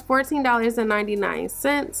 that's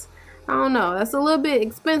 $14.99. I don't know, that's a little bit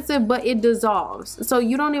expensive, but it dissolves, so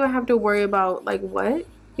you don't even have to worry about like, what?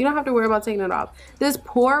 You You don't have to worry about taking it off. This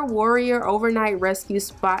Pore Warrior Overnight Rescue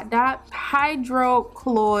Spot Dot,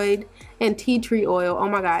 hydrocolloid and tea tree oil. Oh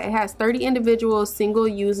my god, it has 30 individual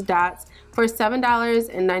single-use dots for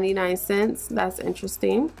 $7.99. That's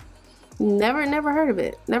interesting. Never heard of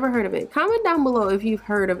it. Never heard of it. Comment down below if you've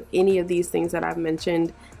heard of any of these things that I've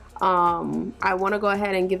mentioned. I want to go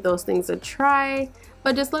ahead and give those things a try,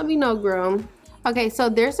 but just let me know, girl. Okay, so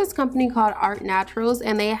there's this company called Art Naturals,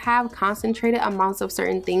 and they have concentrated amounts of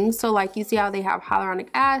certain things. So like you see how they have hyaluronic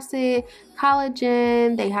acid,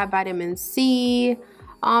 collagen, they have vitamin C,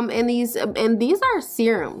 and these are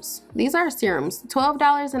serums. These are serums,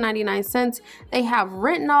 $12.99. They have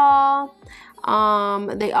retinol.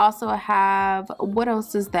 They also have, what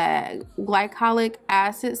else is that? Glycolic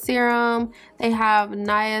acid serum. They have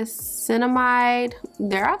niacinamide.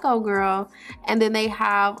 There I go, girl. And then they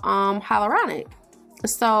have hyaluronic.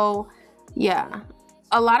 So yeah,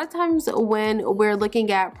 a lot of times when we're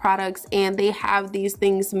looking at products and they have these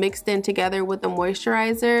things mixed in together with the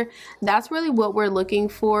moisturizer, that's really what we're looking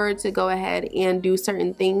for to go ahead and do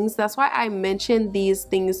certain things. That's why I mentioned these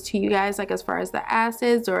things to you guys, like as far as the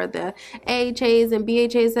acids or the AHAs and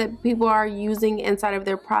BHAs that people are using inside of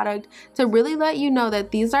their product, to really let you know that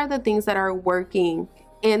these are the things that are working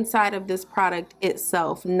inside of this product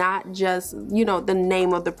itself, not just, you know, the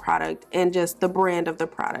name of the product and just the brand of the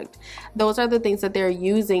product. Those are the things that they're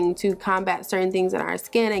using to combat certain things in our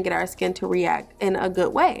skin and get our skin to react in a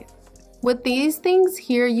good way. With these things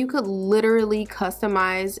here, you could literally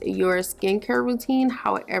customize your skincare routine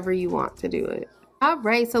however you want to do it.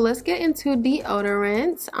 Alright, so let's get into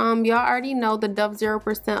deodorants. Y'all already know the Dove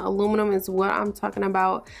 0% aluminum is what I'm talking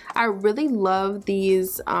about. I really love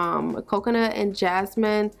these coconut and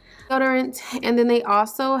jasmine deodorant, and then they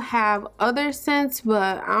also have other scents,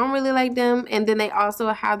 but I don't really like them. And then they also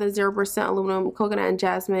have the 0% aluminum coconut and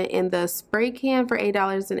jasmine in the spray can for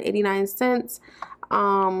 $8.89.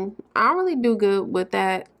 I don't really do good with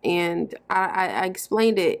that, and I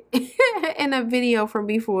explained it in a video from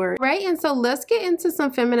before, right? And so let's get into some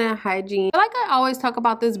feminine hygiene. Like I always talk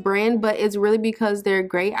about this brand, but it's really because they're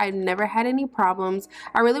great. I've never had any problems.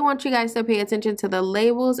 I really want you guys to pay attention to the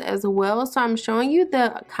labels as well. So I'm showing you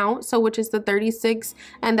the count, so which is the 36,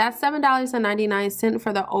 and that's $7.99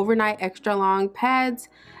 for the overnight extra long pads.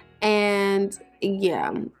 And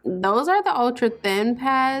yeah, those are the ultra thin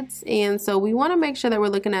pads, and so we want to make sure that we're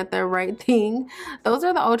looking at the right thing. Those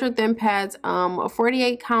are the ultra thin pads,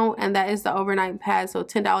 48 count, and that is the overnight pad, so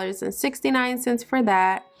 $10.69 for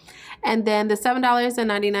that. And then the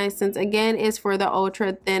 $7.99 again is for the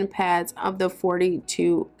ultra thin pads of the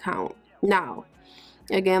 42 count. Now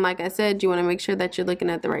again, like I said, you want to make sure that you're looking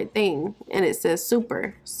at the right thing, and it says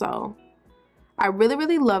super. So I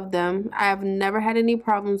really love them. I have never had any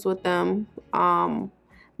problems with them.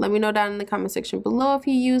 Let me know down in the comment section below if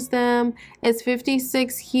you use them. It's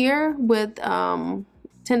 56 here with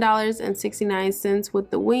 $10.69 with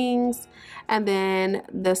the wings, and then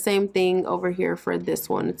the same thing over here for this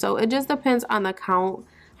one. So it just depends on the count,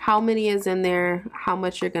 how many is in there, how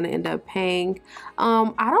much you're gonna end up paying.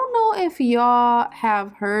 I don't know if y'all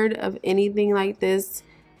have heard of anything like this,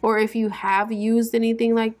 or if you have used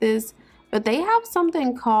anything like this, but they have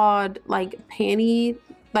something called like period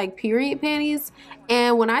panties.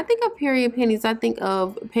 And when I think of period panties, I think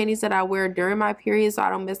of panties that I wear during my period so I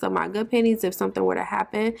don't mess up my good panties if something were to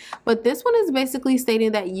happen. But this one is basically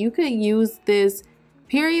stating that you could use this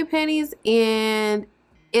period panties and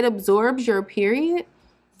it absorbs your period.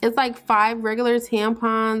 It's like 5 regular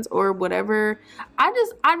tampons or whatever. I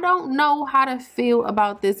don't know how to feel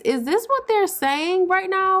about this. Is this what they're saying right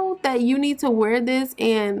now, that you need to wear this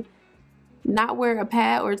and not wear a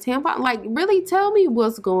pad or tampon? Like, really, tell me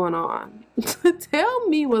what's going on. Tell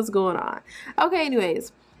me what's going on. Okay,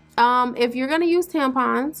 anyways, if you're gonna use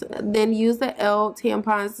tampons, then use the L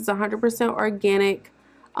tampons. It's 100% organic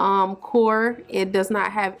core. It does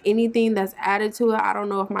not have anything that's added to it. I don't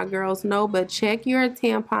know if my girls know, but check your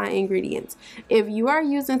tampon ingredients. If you are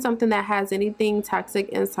using something that has anything toxic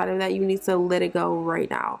inside of that, you need to let it go right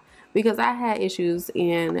now, because I had issues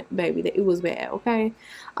and baby, it was bad. Okay,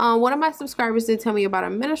 one of my subscribers did tell me about a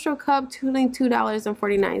menstrual cup,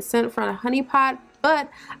 $2.49 for a honey pot. But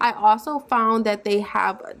I also found that they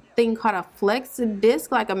have a thing called a flex disc,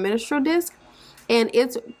 like a menstrual disc, and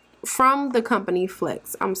it's from the company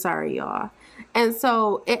Flex. I'm sorry, y'all. And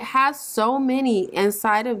so it has so many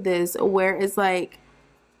inside of this where it's like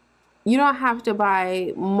you don't have to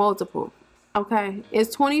buy multiple. Okay,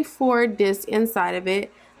 it's 24 discs inside of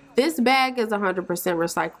it. This bag is 100%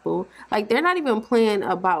 recyclable. Like, they're not even playing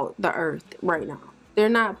about the earth right now. They're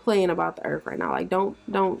not playing about the earth right now. Like, don't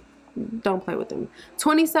don't play with them.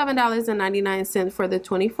 $27.99 for the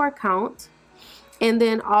 24 count. And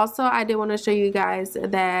then also I did want to show you guys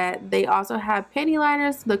that they also have panty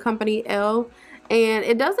liners, the company L, and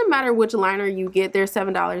it doesn't matter which liner you get, they're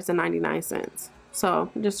 $7.99.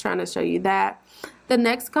 So I'm just trying to show you that. The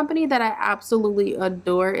next company that I absolutely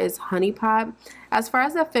adore is Honey Pot. As far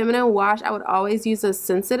as a feminine wash, I would always use a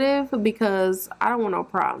sensitive because I don't want no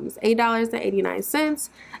problems. $8.89.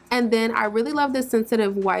 And then I really love the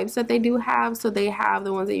sensitive wipes that they do have. So they have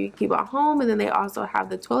the ones that you can keep at home, and then they also have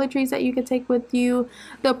the toiletries that you can take with you.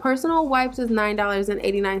 The personal wipes is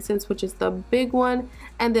 $9.89, which is the big one.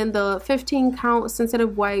 And then the 15 count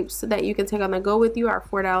sensitive wipes that you can take on the go with you are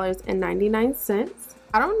 $4.99.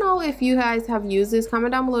 I don't know if you guys have used this,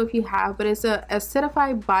 comment down below if you have, but it's a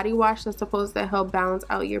acidified body wash that's supposed to help balance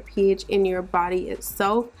out your pH in your body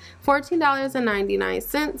itself.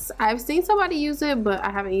 $14.99. I've seen somebody use it, but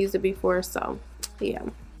I haven't used it before, so yeah.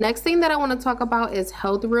 Next thing that I want to talk about is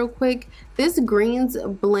health real quick. This greens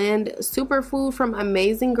blend superfood from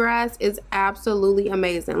Amazing Grass is absolutely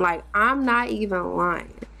amazing. Like, I'm not even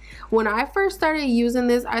lying. When I first started using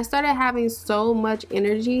this, I started having so much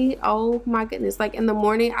energy. Oh my goodness. Like in the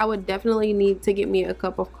morning, I would definitely need to get me a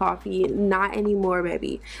cup of coffee. Not anymore,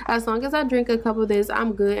 baby. As long as I drink a cup of this,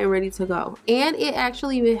 I'm good and ready to go. And it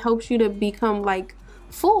actually helps you to become like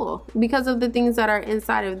full because of the things that are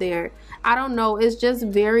inside of there. I don't know. It's just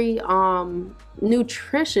very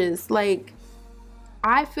nutritious. Like,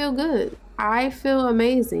 I feel good. I feel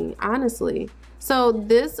amazing, honestly. So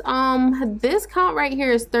this count right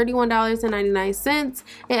here is $31.99.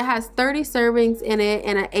 It has 30 servings in it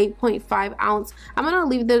and an 8.5 ounce. I'm gonna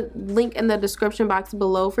leave the link in the description box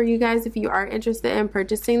below for you guys if you are interested in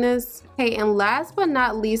purchasing this. Okay, and last but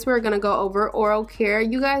not least, we're gonna go over oral care.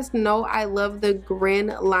 You guys know I love the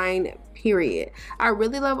Grin line, period. I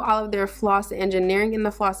really love all of their floss engineering, and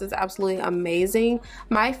the floss is absolutely amazing.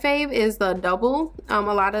 My fave is the double. A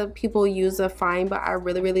lot of people use a fine, but I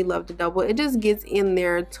really love the double. It just gets in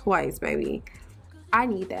there twice, baby. I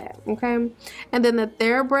need that, okay? And then the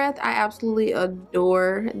TheraBreath, I absolutely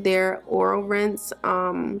adore their oral rinse.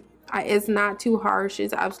 It's not too harsh.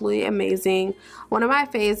 It's absolutely amazing. One of my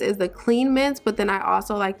faves is the clean mints, but then I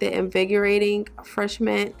also like the invigorating fresh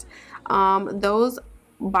mint. Those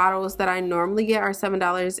bottles that I normally get are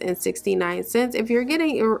 $7.69. If you're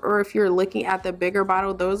getting, or if you're looking at the bigger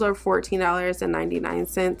bottle, those are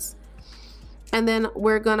 $14.99. And then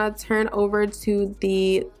we're gonna turn over to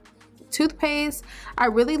the toothpaste. I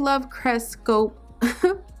really love Crescope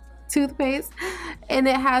toothpaste, and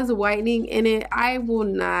it has whitening in it. I will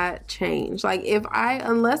not change. Like,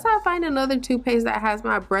 unless I find another toothpaste that has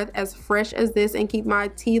my breath as fresh as this and keep my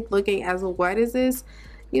teeth looking as white as this,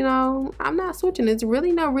 you know, I'm not switching. It's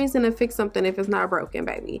really no reason to fix something if it's not broken,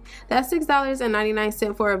 baby. That's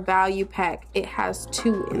 $6.99 for a value pack. It has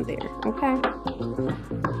 2 in there, okay?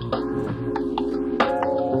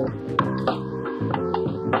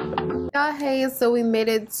 Y'all, hey, so we made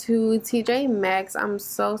it to TJ Maxx. I'm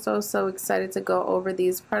so excited to go over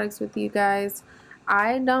these products with you guys.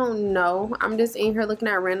 I don't know. I'm just in here looking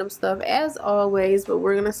at random stuff as always, but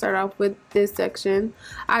we're gonna start off with this section.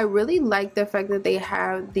 I really like the fact that they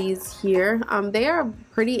have these here. They are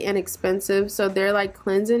pretty inexpensive, so they're like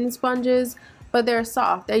cleansing sponges, but they're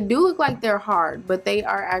soft. They do look like they're hard, but they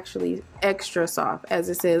are actually extra soft, as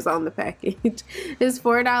it says on the package. It's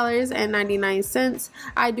 $4.99.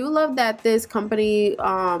 I do love that this company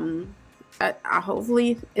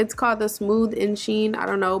hopefully it's called the Smooth and Sheen, I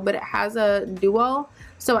don't know, but it has a duo.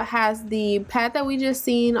 So it has the pad that we just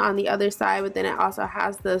seen on the other side, but then it also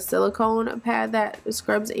has the silicone pad that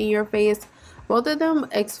scrubs in your face. Both of them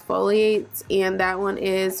exfoliates, and that one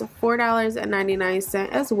is $4.99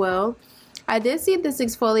 as well. I did see this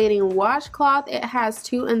exfoliating washcloth. It has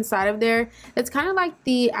 2 inside of there. It's kind of like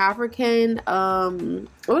the African,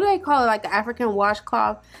 what do they call it? Like the African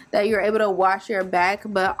washcloth that you're able to wash your back.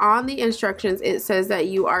 But on the instructions, it says that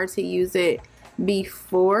you are to use it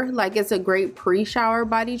before. Like, it's a great pre-shower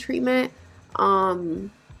body treatment. I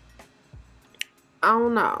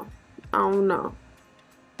don't know.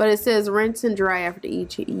 But it says rinse and dry after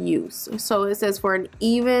each use. So it says for an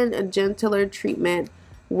even, gentler treatment,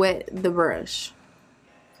 wet the brush.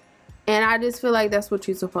 And I just feel like that's what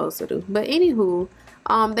you're supposed to do. But anywho,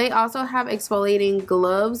 they also have exfoliating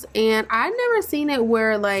gloves, and I've never seen it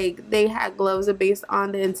where like they had gloves based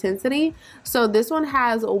on the intensity. So this one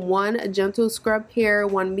has 1 gentle scrub pair,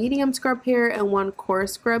 1 medium scrub pair, and 1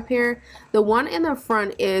 coarse scrub pair. The one in the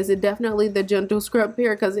front is definitely the gentle scrub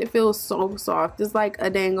pair because it feels so soft. It's like a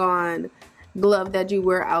dang on glove that you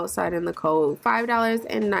wear outside in the cold.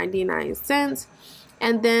 $5.99.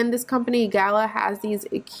 And then this company Gala has these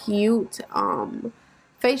cute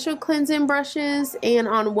facial cleansing brushes, and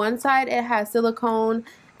on one side it has silicone,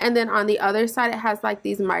 and then on the other side it has like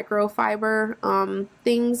these microfiber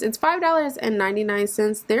things. It's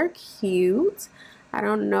 $5.99. They're cute. I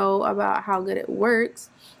don't know about how good it works.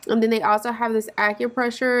 And then they also have this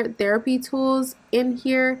acupressure therapy tools in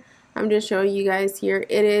here. I'm just showing you guys here.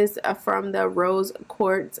 It is from the rose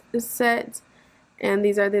quartz set, and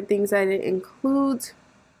these are the things that it includes.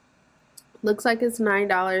 Looks like it's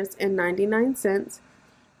 $9.99.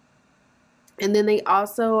 And then they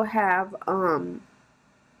also have the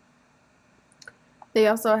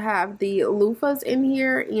loofahs in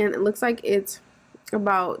here, and it looks like it's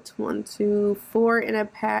about 1, 2, 4 in a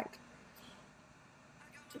pack,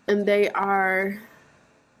 and they are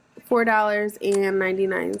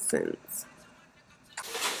 $4.99.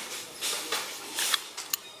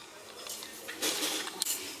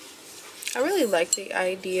 I really like the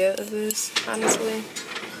idea of this, honestly.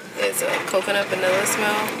 It's a coconut vanilla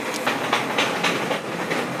smell.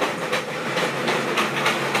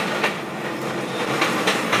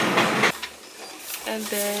 And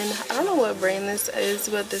then, I don't know what brand this is,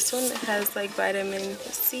 but this one has like vitamin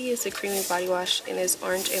C. It's a creamy body wash, and it's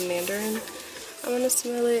orange and mandarin. I want to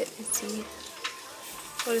smell it and see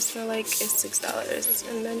what it smells like. It's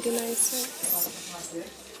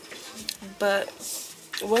 $6.99. But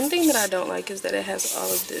one thing that I don't like is that it has all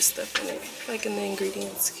of this stuff in it, like in the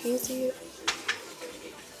ingredients. Can you see it?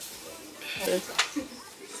 The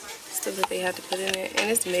stuff that they had to put in it, and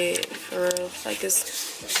it's mid for real. Like, it's,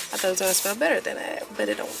 I thought it was gonna smell better than that, but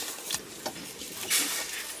it don't.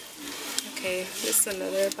 Okay, this is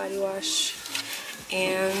another body wash,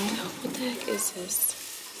 and what the heck is this?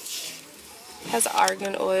 It has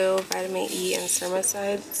argan oil, vitamin E, and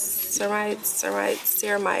ceramides.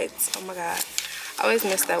 Oh my god. I always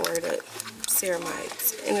mess that word up.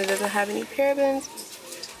 Ceramides. And it doesn't have any parabens.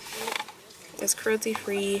 It's cruelty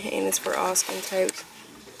free, and it's for all skin types.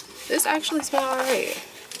 This actually smells alright.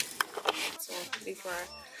 So before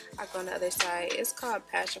I go on the other side, it's called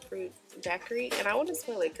passion fruit daiquiri, and I want to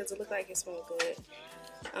smell it because it looks like it smells good.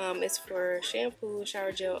 It's for shampoo,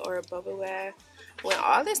 shower gel, or a bubble bath. When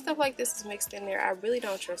all this stuff like this is mixed in there, I really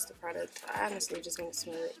don't trust the product. I honestly just want to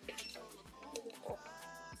smell it.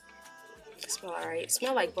 Smell alright. It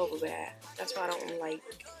smell like bubble bath. That's why I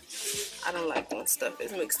don't like when stuff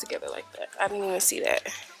is mixed together like that. I didn't even see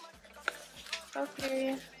that.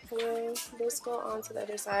 Okay, well, let's go on to the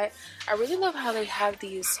other side. I really love how they have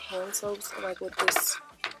these hand soaps, like with this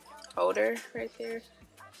holder right there.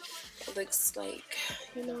 It looks like,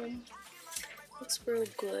 you know, looks real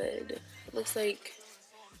good. It looks like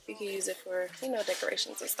you can use it for, you know,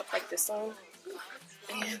 decorations and stuff like this on.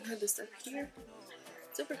 And this stuff here.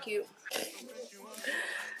 Super cute.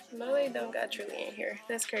 No, they don't got Truly in here.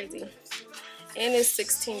 That's crazy. And it's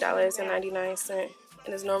 $16.99, and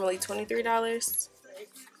it's normally $23.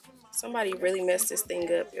 Somebody really messed this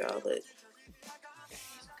thing up, y'all. Look,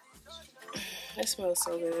 it smells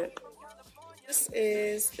so good. This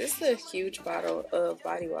is a huge bottle of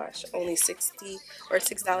body wash, only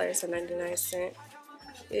 $6.99.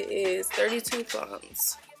 It is 32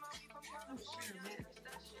 pounds.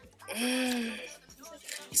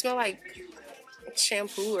 It smells like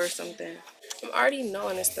shampoo or something. I'm already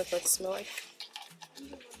knowing this stuff what it smells like.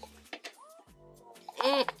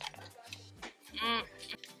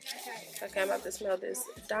 Okay, I'm about to smell this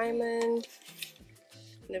diamond,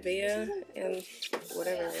 Nivea, and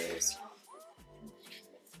whatever it is.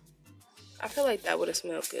 I feel like that would have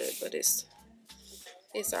smelled good, but it's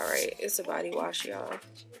alright. It's a body wash, y'all.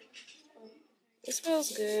 It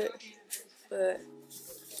smells good, but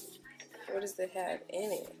what does it have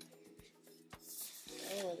in it?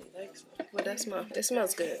 I don't really like it, but it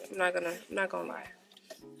smells good. I'm not gonna lie.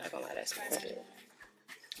 That smells good.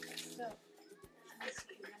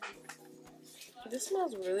 This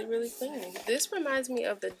smells really, really clean. This reminds me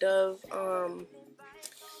of the Dove,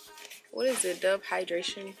 what is it? Dove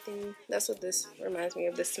hydration thing. That's what this reminds me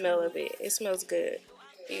of, the smell of it. It smells good.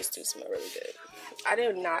 It used to smell really good. I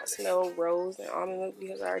did not smell rose and almond milk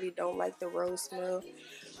because I already don't like the rose smell.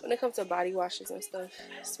 When it comes to body washes and stuff,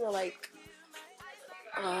 I smell like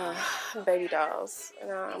baby dolls,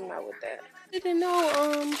 and I'm not with that. I didn't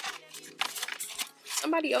know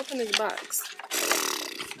somebody opened this box.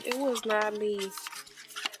 It was not me.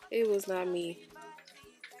 It was not me.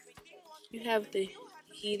 You have to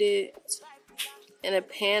heat it in a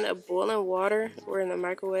pan of boiling water or in the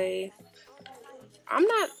microwave. I'm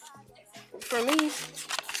not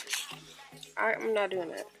doing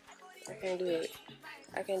that. I can't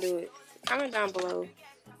do it. Comment down below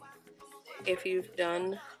if you've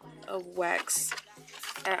done a wax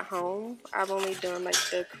at home. I've only done like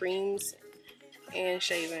the creams and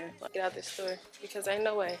shaving. Get out this store because ain't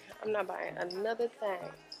no way I'm not buying another thing.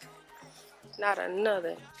 Not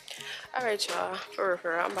another. Alright, y'all. For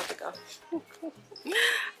real, I'm about to go. I'm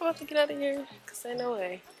about to get out of here because ain't no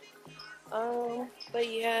way. But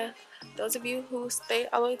yeah, those of you who stay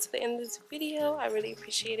all the way to the end of this video, I really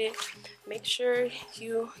appreciate it. Make sure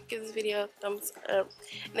you give this video a thumbs up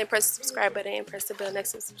and then press the subscribe button and press the bell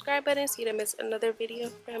next to the subscribe button so you don't miss another video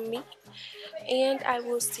from me. And I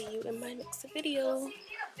will see you in my next video.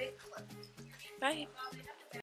 Bye.